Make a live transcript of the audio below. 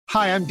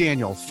Hi, I'm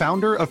Daniel,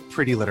 founder of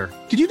Pretty Litter.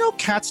 Did you know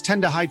cats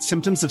tend to hide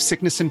symptoms of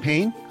sickness and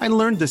pain? I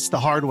learned this the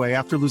hard way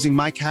after losing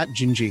my cat,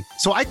 Gingy.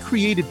 So I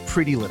created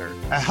Pretty Litter,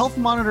 a health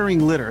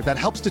monitoring litter that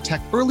helps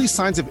detect early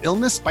signs of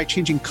illness by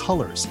changing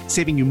colors,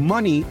 saving you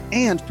money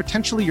and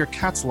potentially your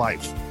cat's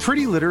life.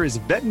 Pretty Litter is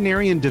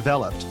veterinarian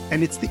developed,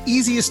 and it's the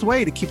easiest way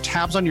to keep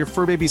tabs on your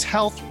fur baby's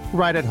health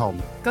right at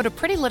home. Go to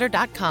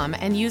prettylitter.com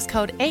and use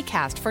code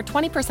ACAST for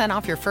 20%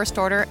 off your first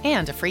order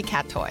and a free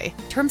cat toy.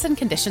 Terms and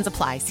conditions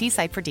apply. See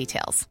site for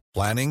details.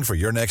 Planning for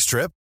your next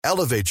trip?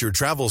 Elevate your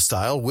travel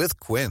style with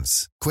Quince.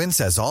 Quince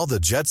has all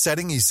the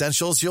jet-setting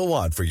essentials you'll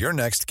want for your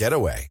next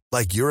getaway,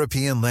 like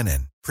European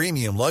linen,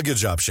 premium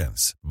luggage options,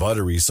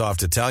 buttery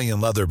soft Italian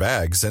leather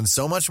bags, and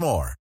so much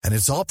more. And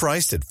it's all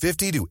priced at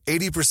 50 to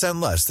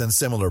 80% less than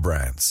similar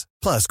brands.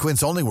 Plus,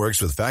 Quince only works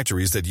with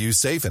factories that use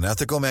safe and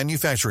ethical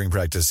manufacturing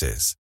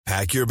practices.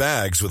 Pack your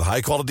bags with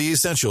high-quality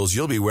essentials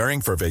you'll be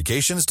wearing for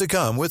vacations to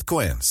come with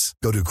Quince.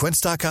 Go to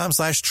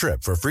quince.com/trip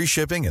for free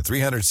shipping and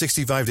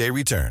 365-day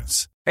returns.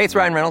 Hey, it's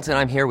Ryan Reynolds, and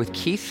I'm here with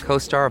Keith,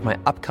 co-star of my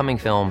upcoming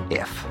film,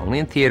 If, only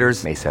in theaters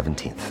May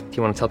 17th. Do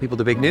you want to tell people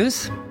the big news?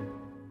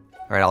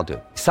 All right, I'll do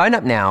it. Sign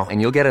up now and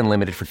you'll get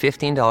unlimited for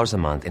 $15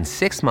 a month and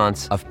 6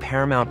 months of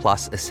Paramount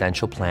Plus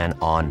Essential Plan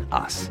on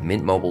us.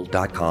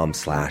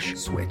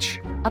 MintMobile.com/switch.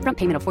 Upfront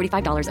payment of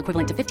 $45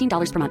 equivalent to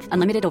 $15 per month.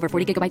 Unlimited over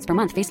 40 gigabytes per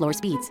month. Face lower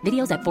speeds.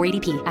 Videos at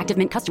 480p. Active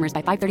Mint customers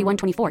by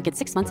 531.24 get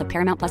 6 months of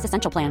Paramount Plus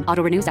Essential Plan.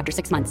 Auto renews after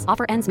 6 months.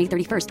 Offer ends May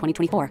 31st,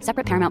 2024.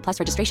 Separate Paramount Plus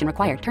registration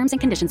required. Terms and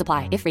conditions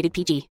apply if rated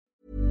PG.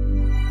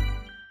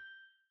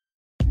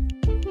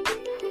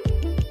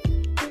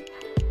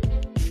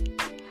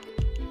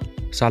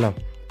 سلام.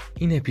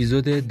 این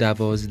اپیزود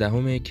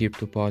 12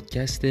 کریپتو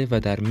پادکسته و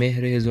در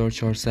مهر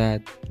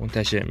 1400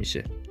 منتشر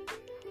میشه.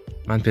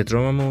 من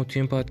پدرامم و توی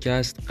این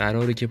پادکست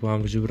قراره که با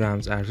هم راجع به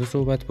رمز ارزها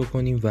صحبت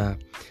بکنیم و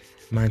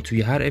من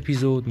توی هر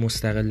اپیزود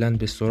مستقلاً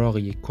به سراغ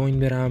یک کوین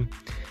برم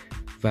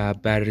و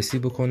بررسی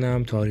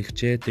بکنم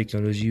تاریخچه،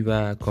 تکنولوژی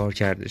و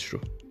کارکردش رو.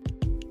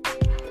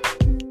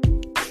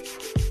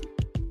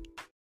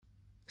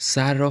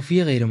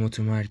 صرافی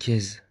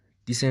غیرمتمرکز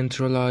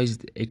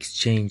Decentralized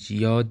Exchange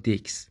یا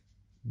DEX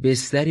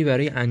بستری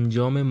برای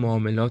انجام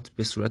معاملات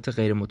به صورت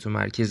غیر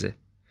متمرکزه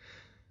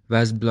و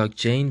از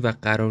بلاکچین و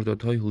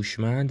قراردادهای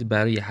هوشمند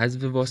برای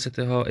حذف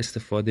واسطه ها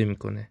استفاده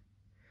میکنه.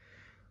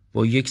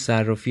 با یک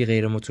صرافی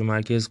غیر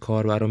متمرکز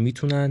کاربران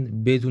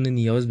میتونن بدون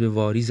نیاز به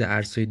واریز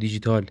ارزهای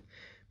دیجیتال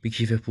به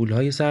کیف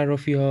پولهای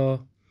صرافی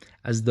ها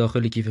از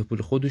داخل کیف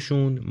پول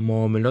خودشون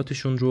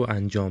معاملاتشون رو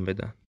انجام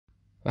بدن.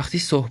 وقتی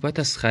صحبت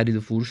از خرید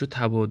و فروش و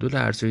تبادل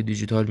ارزهای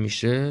دیجیتال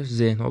میشه،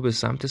 ذهنها به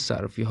سمت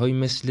صرافی‌هایی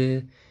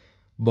مثل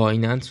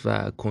بایننس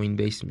و کوین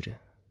بیس میره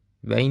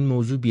و این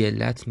موضوع بی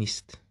علت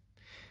نیست.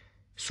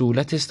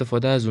 سهولت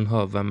استفاده از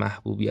اونها و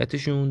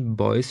محبوبیتشون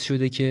باعث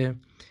شده که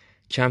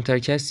کمتر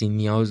کسی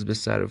نیاز به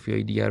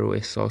صرافی‌های دیگر رو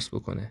احساس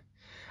بکنه.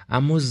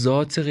 اما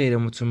ذات غیر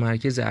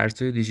متمرکز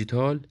ارزهای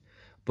دیجیتال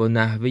با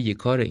نحوه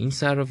کار این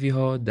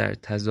صرافی‌ها در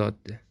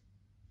تضاده.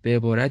 به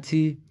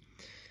عبارتی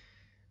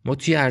ما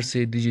توی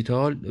ارزهای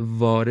دیجیتال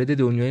وارد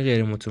دنیای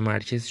غیر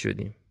متمرکز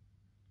شدیم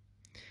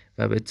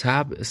و به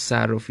طبع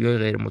صرافی‌های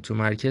غیر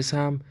متمرکز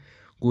هم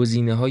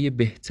گزینه‌های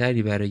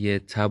بهتری برای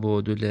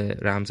تبادل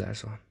رمز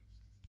ارزها.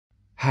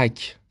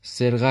 هک،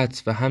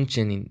 سرقت و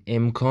همچنین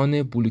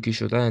امکان بلوکه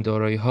شدن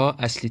دارایی‌ها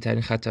اصلی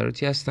ترین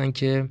خطراتی هستند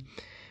که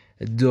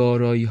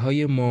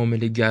دارایی‌های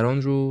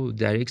معامله‌گران رو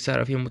در یک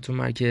صرافی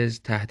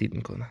متمرکز تهدید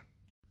می‌کنند.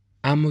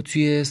 اما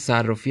توی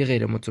صرافی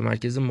غیر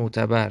متمرکز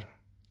معتبر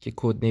که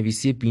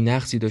کدنویسی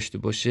بی‌نقصی داشته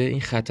باشه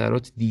این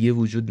خطرات دیگه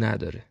وجود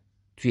نداره.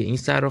 توی این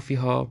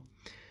صرافی‌ها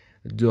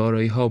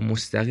دارایی‌ها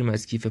مستقیم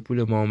از کیف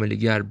پول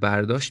معامله‌گر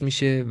برداشت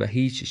میشه و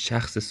هیچ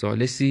شخص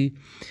ثالثی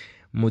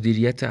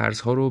مدیریت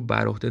ارزها رو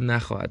بر عهده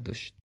نخواهد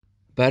داشت.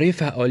 برای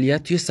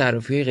فعالیت توی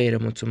صرافی‌های غیر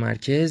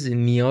متمرکز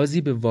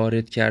نیازی به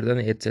وارد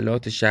کردن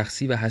اطلاعات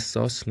شخصی و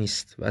حساس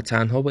نیست و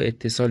تنها با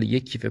اتصال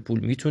یک کیف پول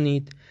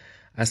میتونید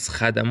از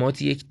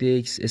خدمات یک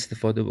دکس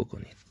استفاده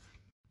بکنید.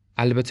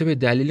 البته به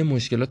دلیل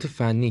مشکلات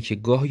فنی که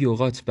گاهی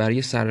اوقات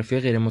برای صرافی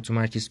غیر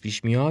متمرکز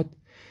پیش میاد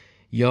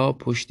یا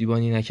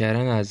پشتیبانی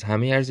نکردن از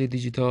همه ارزهای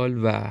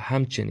دیجیتال و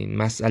همچنین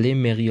مسئله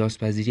مقیاس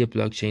پذیری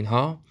بلاکچین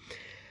ها،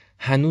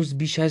 هنوز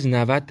بیش از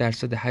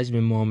 90% حجم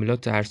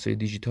معاملات ارزهای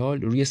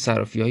دیجیتال روی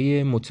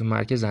صرافی‌های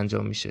متمرکز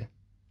انجام میشه.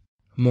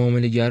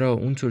 معامله‌گرا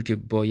اونطور که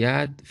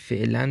باید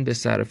فعلا به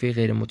صرافی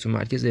غیر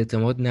متمرکز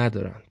اعتماد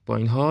ندارن. با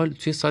این حال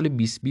توی سال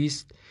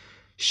 2020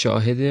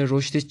 شاهد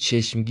رشد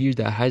چشمگیر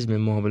در حجم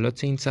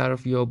معاملات این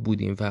صرافی‌ها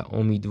بودیم و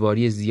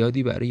امیدواری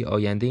زیادی برای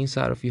آینده این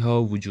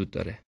صرافی‌ها وجود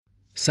داره.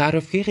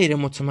 صرافی غیر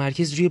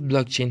متمرکز روی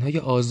بلاکچین های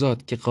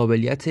آزاد که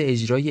قابلیت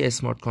اجرای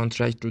اسمارت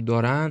کانترکت رو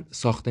دارن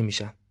ساخته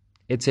میشن.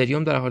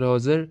 اتریوم در حال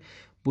حاضر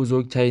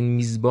بزرگترین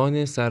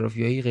میزبان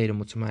صرافی های غیر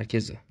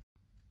متمرکزه.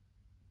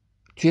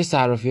 توی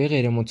صرافی های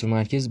غیر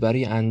متمرکز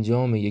برای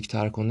انجام یک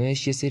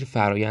تراکنش یه سری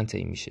فرآیند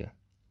طی میشه.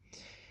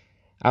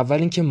 اول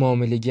اینکه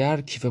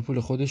معامله‌گر کیف پول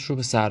خودش رو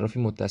به صرافی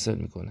متصل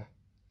میکنه.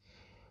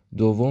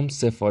 دوم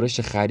سفارش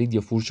خرید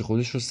یا فروش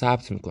خودش رو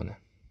ثبت میکنه.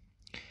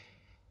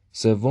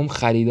 سوم،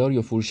 خریدار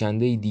یا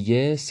فروشنده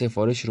دیگه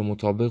سفارش رو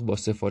مطابق با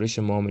سفارش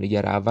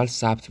معامله‌گر اول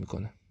ثبت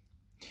میکنه.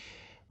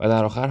 و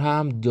در آخر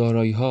هم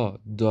دارایی‌ها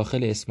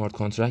داخل اسمارت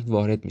کانترکت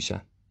وارد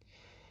میشن.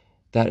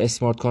 در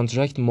اسمارت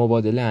کانترکت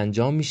مبادله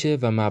انجام میشه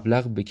و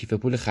مبلغ به کیف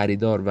پول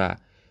خریدار و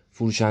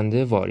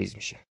فروشنده واریز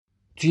میشه.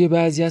 توی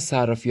بعضی از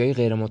صرافی‌های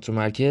غیر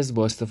متمرکز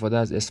با استفاده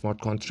از اسمارت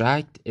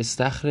کانترکت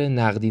استخر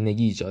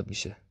نقدینگی ایجاد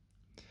میشه،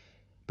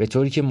 به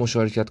طوری که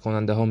مشارکت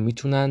کننده ها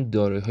میتونن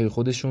دارایی‌های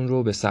خودشون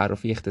رو به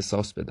صرافی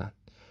اختصاص بدن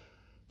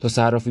تا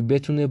صرافی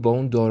بتونه با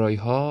اون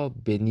دارایی‌ها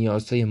به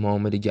نیازهای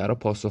معامله‌گرا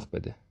پاسخ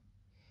بده.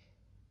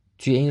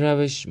 توی این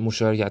روش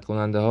مشارکت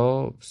کننده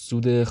ها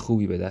سود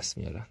خوبی به دست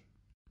میارن.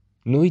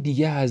 نوع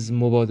دیگه از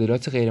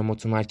مبادلات غیر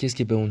متمرکز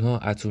که به اونها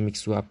اتمیک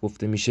سواب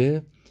گفته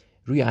میشه،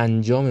 روی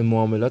انجام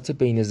معاملات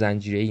بین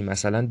زنجیره‌ای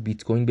مثلا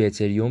بیت کوین به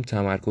اتریوم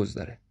تمرکز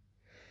داره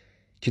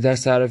که در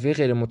صرافی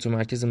غیر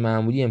متمرکز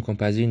معمولی امکان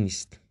پذیر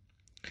نیست.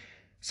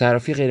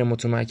 صرافی غیر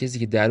متمرکزی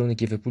که درون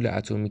کیف پول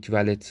اتمیک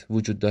والت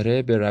وجود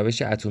داره به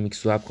روش اتمیک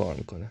سواب کار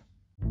میکنه.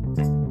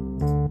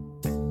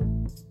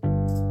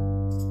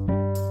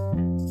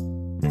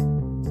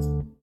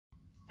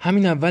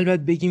 همین اول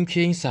باید بگیم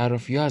که این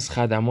صرافی‌ها از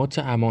خدمات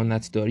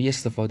امانتداری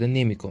استفاده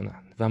نمی‌کنن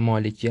و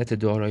مالکیت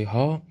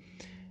دارایی‌ها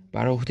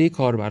بر عهده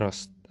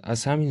کاربراست.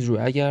 از همین رو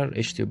اگر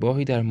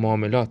اشتباهی در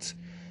معاملات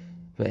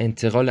و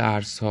انتقال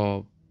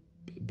ارزها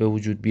به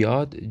وجود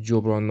بیاد،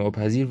 جبران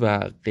ناپذیر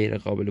و غیر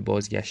قابل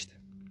بازگشت.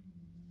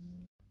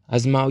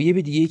 از معایب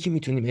دیگه‌ای که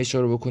میتونیم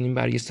اشاره بکنیم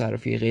برای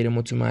صرافی غیر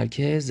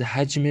متمرکز،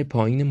 حجم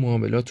پایین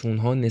معاملات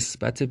اونها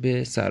نسبت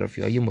به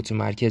صرافی‌های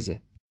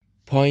متمرکزه.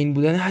 پایین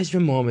بودن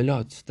حجم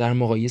معاملات در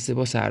مقایسه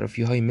با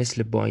صرافی‌های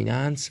مثل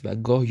بایننس و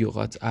گاهی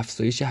اوقات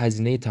افزایش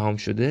هزینه تمام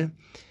شده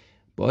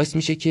باعث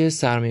میشه که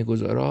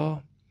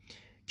سرمایه‌گذارا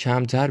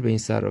کمتر به این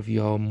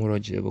صرافی‌ها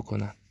مراجعه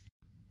بکنن.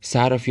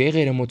 صرافی‌های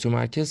غیر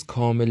متمرکز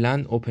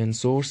کاملاً اوپن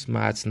سورس،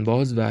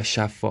 متن‌باز و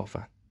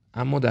شفافن،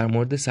 اما در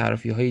مورد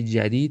صرافی‌های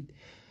جدید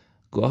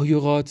گاهی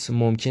اوقات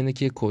ممکنه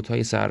که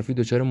کدهای صرافی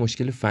دچار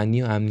مشکل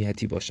فنی و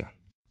امنیتی باشن.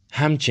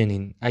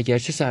 همچنین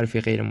اگرچه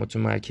صرافی غیر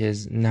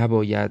متمرکز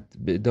نباید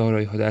به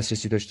دارایی‌ها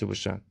دسترسی داشته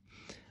باشن،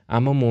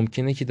 اما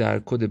ممکنه که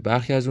در کد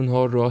برخی از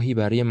اونها راهی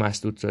برای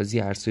مسدودسازی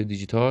ارزهای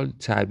دیجیتال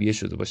تعبیه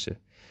شده باشه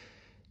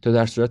تا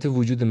در صورت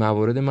وجود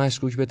موارد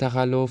مشکوک به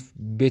تخلف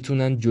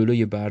بتونن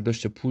جلوی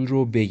برداشت پول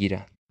رو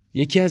بگیرن.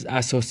 یکی از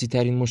اساسی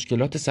ترین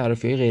مشکلات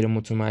صرافی‌های غیر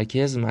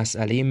متمرکز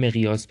مسئله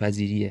مقیاس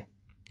پذیریه،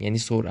 یعنی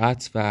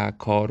سرعت و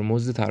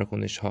کارمزد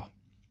تراکنش‌ها.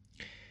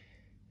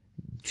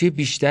 توی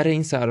بیشتر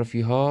این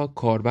صرافی‌ها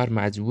کاربر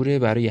مجبوره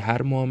برای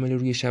هر معامله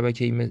روی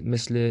شبکه‌ای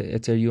مثل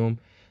اتریوم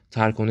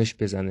تراکنش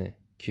بزنه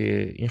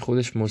که این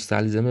خودش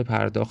مستلزم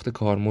پرداخت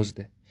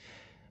کارمزده.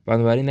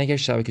 بنابراین اگر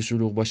شبکه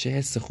شلوغ باشه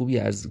حس خوبی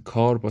از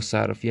کار با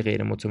صرافی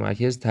غیر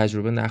متمرکز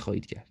تجربه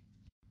نخواهید کرد.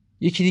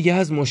 یکی دیگه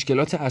از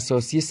مشکلات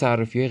اساسی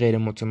صرافی‌های غیر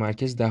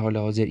متمرکز در حال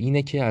حاضر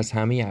اینه که از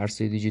همه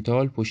ارزهای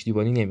دیجیتال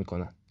پشتیبانی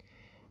نمی‌کنن.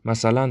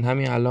 مثلا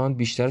همین الان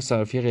بیشتر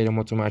صرافی غیر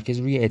متمرکز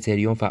روی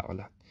اتریوم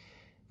فعالن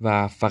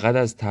و فقط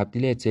از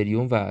تبدیل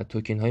اتریوم و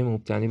توکن‌های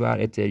مبتنی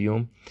بر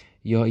اتریوم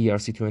یا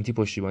ERC20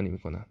 پشتیبانی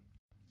می‌کنن.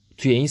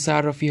 توی این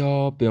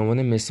صرافی‌ها به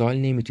عنوان مثال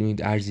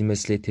نمیتونید ارزی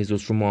مثل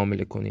تزوس رو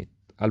معامله کنید.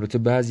 البته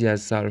بعضی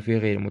از صرافی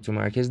غیر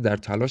متمرکز در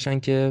تلاشن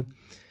که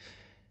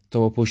تا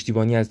با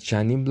پشتیبانی از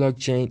چندین بلاک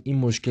چین این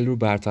مشکل رو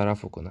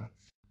برطرف کنن.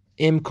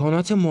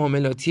 امکانات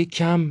معاملاتی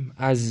کم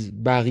از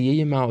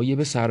بقیه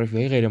معایب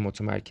صرافی‌های غیر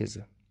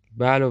متمرکزه.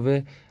 به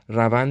علاوه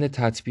روند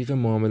تطبیق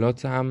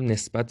معاملات هم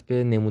نسبت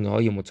به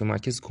نمونه‌های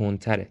متمرکز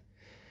کندتره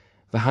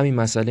و همین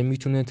مسئله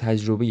میتونه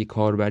تجربه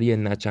کاربری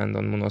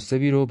نچندان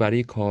مناسبی رو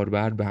برای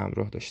کاربر به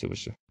همراه داشته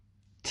باشه.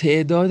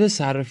 تعداد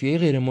صرافی‌های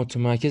غیر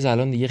متمرکز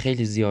الان دیگه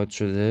خیلی زیاد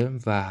شده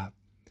و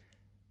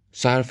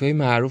صرافی‌های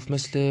معروف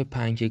مثل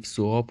پنکیک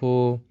سواب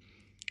و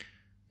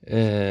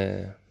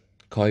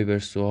کایبر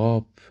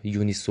سواب،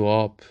 یونی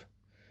سواب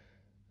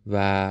و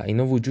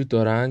اینا وجود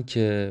دارن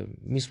که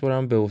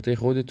میسپارم به عهده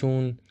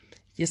خودتون.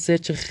 یه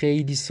سرچ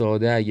خیلی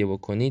ساده اگه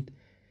بکنید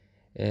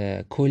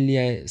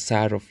کلی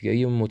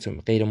صرافی‌های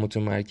غیر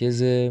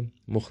متمرکز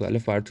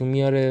مختلف براتون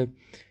میاره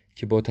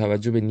که با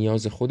توجه به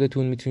نیاز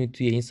خودتون میتونید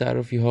توی این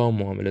صرافی‌ها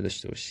معامله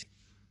داشته باشید.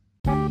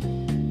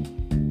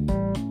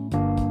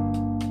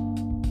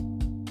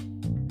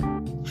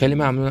 خیلی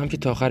ممنونم که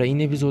تا آخر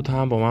این اپیزود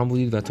هم با من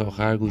بودید و تا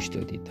آخر گوش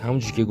دادید.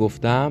 همونجوری که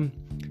گفتم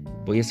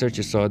با یه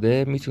سرچ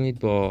ساده میتونید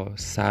با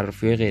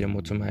صرافی‌های غیر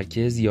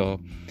متمرکز یا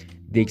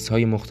دکس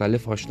های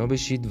مختلف آشنا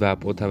بشید و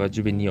با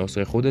توجه به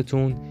نیازهای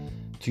خودتون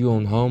توی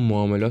اونها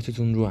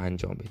معاملاتتون رو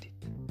انجام بدید.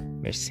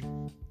 مرسی.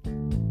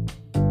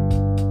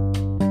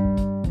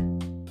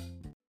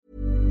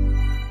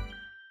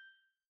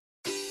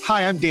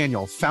 Hi, I'm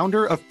Daniel,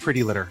 founder of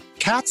Pretty Litter.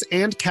 Cats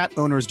and cat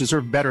owners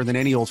deserve better than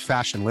any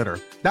old-fashioned litter.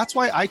 That's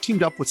why I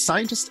teamed up with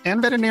scientists and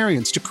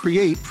veterinarians to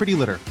create Pretty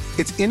Litter.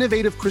 Its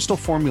innovative crystal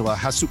formula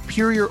has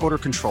superior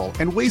odor control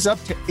and weighs up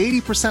to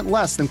 80%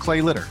 less than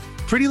clay litter.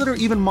 Pretty Litter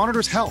even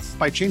monitors health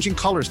by changing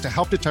colors to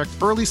help detect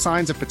early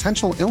signs of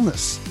potential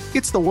illness.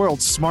 It's the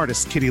world's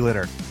smartest kitty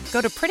litter.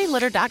 Go to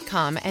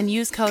prettylitter.com and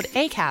use code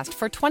ACAST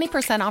for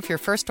 20% off your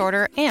first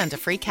order and a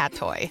free cat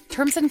toy.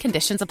 Terms and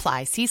conditions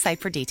apply. See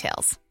site for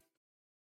details.